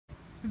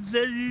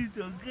Salut,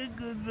 dans quelques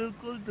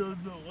secondes, on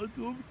se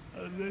retrouve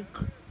avec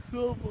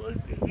Jean-Fre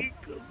de ric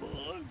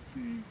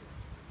Morency.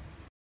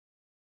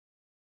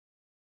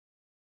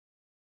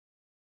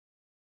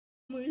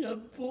 Mais la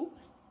peau,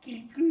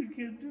 qu'est-ce que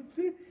ça te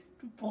fait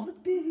de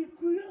porter les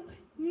couleurs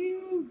ni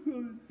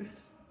chose.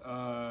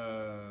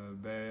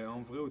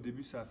 En vrai, au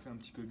début, ça a fait un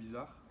petit peu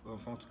bizarre.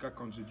 Enfin, en tout cas,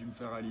 quand j'ai dû me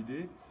faire à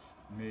l'idée.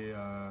 Mais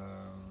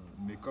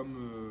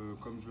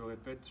comme je le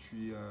répète, je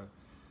suis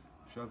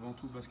avant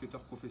tout basketteur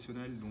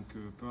professionnel. Donc,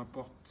 peu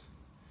importe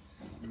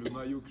le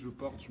maillot que je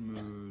porte, je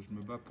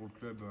me bats pour le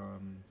club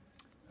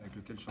avec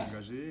lequel je suis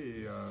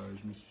engagé. Et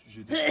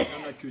j'ai été très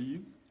bien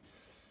accueilli.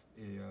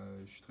 Et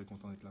je suis très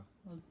content d'être là.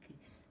 Ok.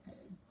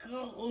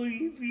 Quand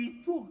Olivier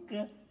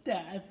Fourcade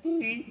t'a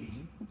appelé,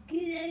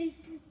 quelle a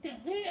été ta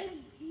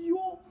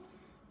réaction?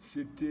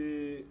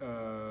 C'était,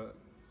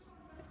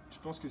 je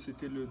pense que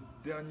c'était le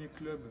dernier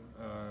club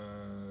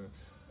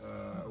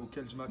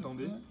auquel je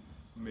m'attendais.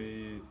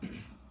 Mais,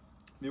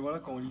 mais voilà,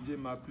 quand Olivier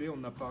m'a appelé,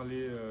 on a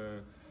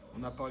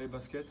parlé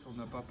basket, on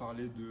n'a pas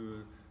parlé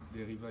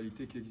des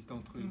rivalités qui existaient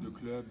entre les deux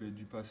clubs et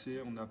du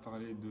passé. On a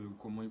parlé de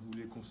comment ils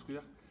voulaient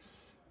construire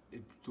et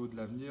plutôt de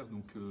l'avenir.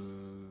 Donc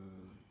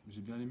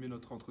j'ai bien aimé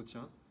notre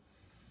entretien.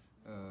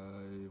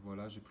 Et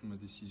voilà, j'ai pris ma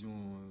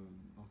décision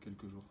en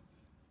quelques jours.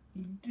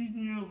 Tu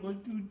ne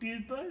redoutais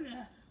pas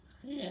la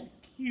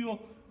réaction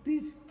des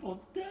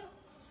supporters?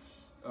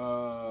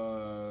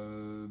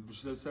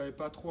 Je ne savais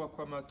pas trop à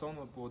quoi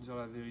m'attendre pour dire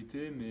la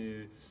vérité,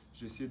 mais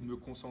j'ai essayé de me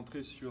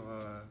concentrer sur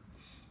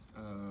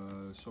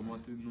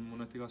mon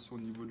intégration au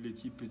niveau de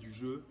l'équipe et du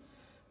jeu.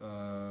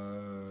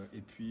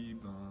 Et puis,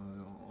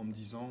 en me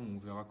disant, on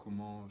verra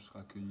comment je serai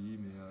accueilli,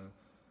 mais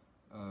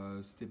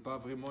c'était pas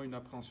vraiment une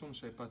appréhension, je ne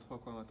savais pas trop à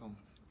quoi m'attendre.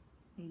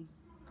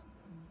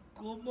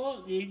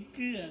 Comment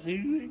es-tu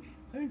arrivé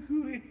à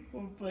jouer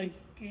au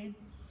basket?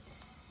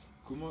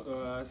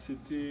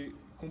 C'était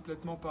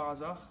complètement par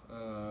hasard.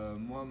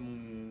 Moi,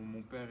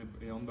 mon père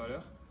est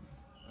handballeur.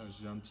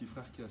 J'ai un petit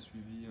frère qui a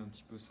suivi un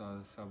petit peu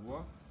sa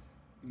voie.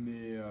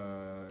 Mais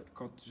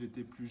quand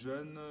j'étais plus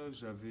jeune,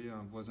 j'avais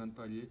un voisin de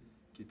palier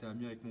qui était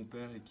ami avec mon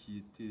père et qui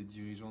était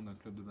dirigeant d'un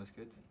club de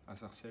basket à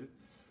Sarcelles.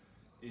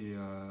 Et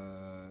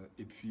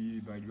puis,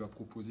 il lui a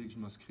proposé que je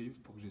m'inscrive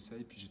pour que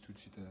j'essaye. Puis j'ai tout de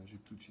suite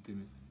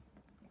aimé.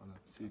 Voilà,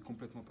 c'est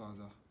complètement par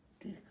hasard.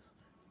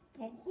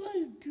 Pourquoi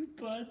es-tu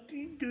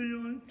parti de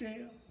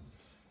Nanterre?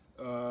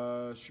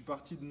 Je suis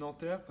parti de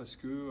Nanterre parce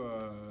que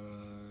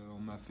on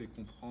m'a fait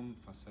comprendre,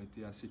 enfin ça a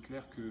été assez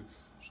clair que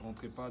je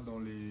rentrais pas dans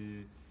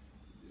les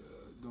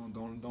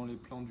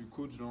plans du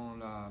coach, dans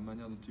la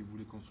manière dont il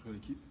voulait construire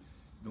l'équipe.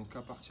 Donc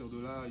à partir de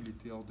là, il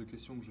était hors de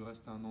question que je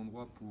reste à un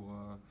endroit pour...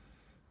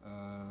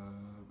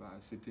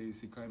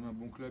 c'est quand même un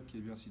bon club qui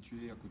est bien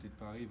situé à côté de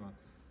Paris. Ben,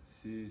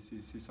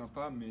 c'est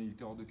sympa, mais il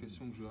était hors de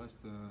question que je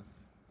reste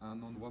à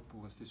un endroit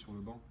pour rester sur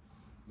le banc.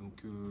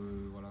 Donc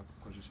voilà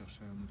pourquoi j'ai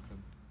cherché un autre club.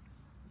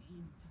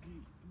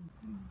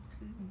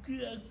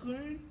 Tu as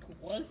connu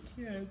trois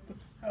clubs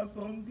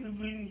avant de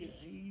venir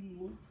à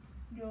Limoges,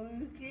 dans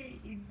lequel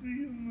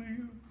es-tu le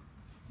mieux?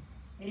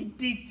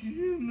 Étais-tu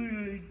le mieux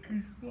avec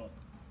toi?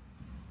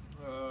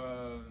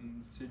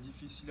 C'est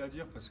difficile à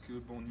dire parce que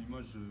bon,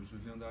 Limoges, je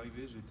viens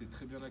d'arriver, j'ai été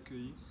très bien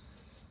accueilli.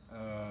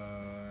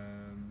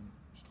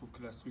 Je trouve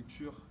que la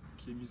structure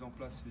qui est mise en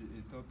place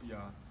est top.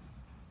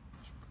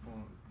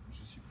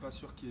 Je suis pas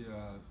sûr qu'il y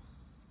ait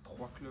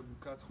trois clubs ou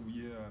quatre où il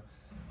y ait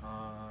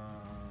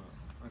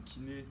un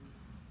kiné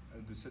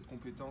de cette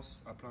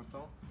compétence à plein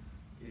temps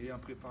et un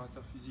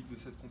préparateur physique de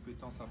cette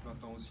compétence à plein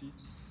temps aussi.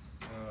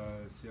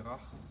 C'est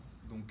rare,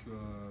 donc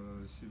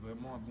c'est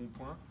vraiment un bon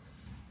point.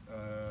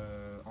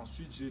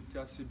 Ensuite, j'ai été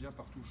assez bien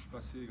partout où je suis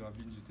passé.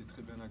 Gravelines, j'étais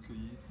très bien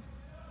accueilli.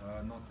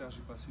 Nanterre,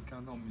 j'ai passé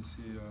qu'un an, mais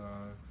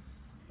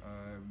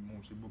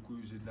bon,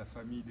 j'ai de la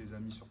famille, des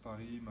amis sur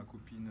Paris. Ma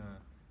copine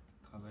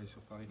travaille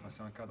sur Paris. Enfin,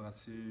 c'est un cadre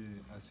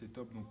assez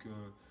top. Donc,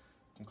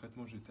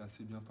 concrètement, j'étais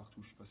assez bien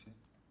partout où je suis passé.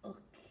 Ok.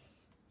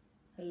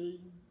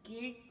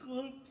 Quel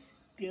coach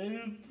t'a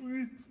le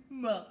plus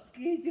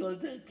marqué dans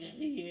ta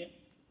carrière?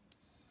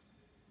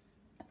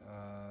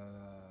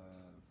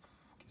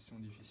 Question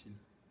difficile.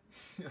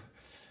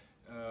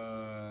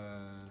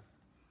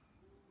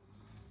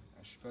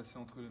 Je suis passé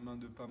entre les mains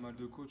de pas mal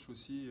de coachs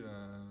aussi.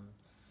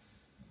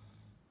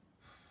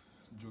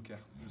 Joker,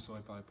 je ne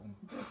saurais pas répondre.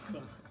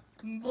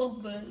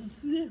 Bon,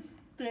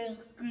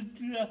 j'espère que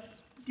tu as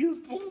de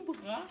bons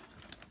bras.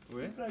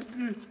 Ouais. Parce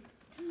que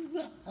tu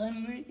vas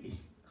aimer.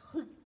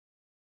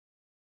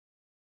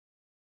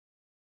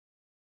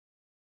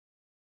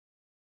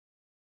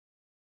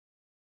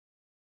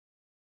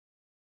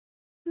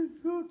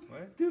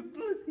 Ouais. De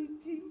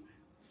positif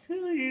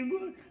sur les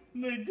mots,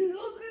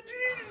 maintenant que tu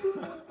es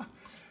mort.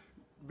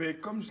 Ben,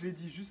 comme je l'ai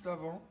dit juste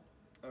avant,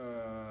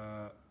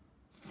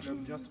 club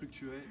bien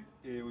structuré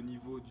et au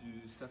niveau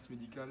du staff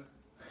médical,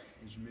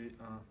 je mets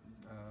un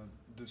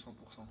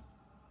 200%.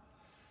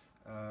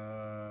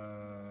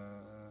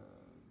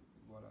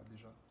 Voilà,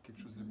 déjà,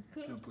 quelque chose de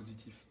bien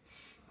positif.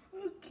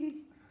 Ok.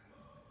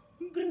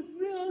 Ben,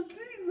 merci,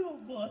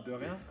 Jean-Fre. De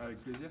rien,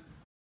 avec plaisir.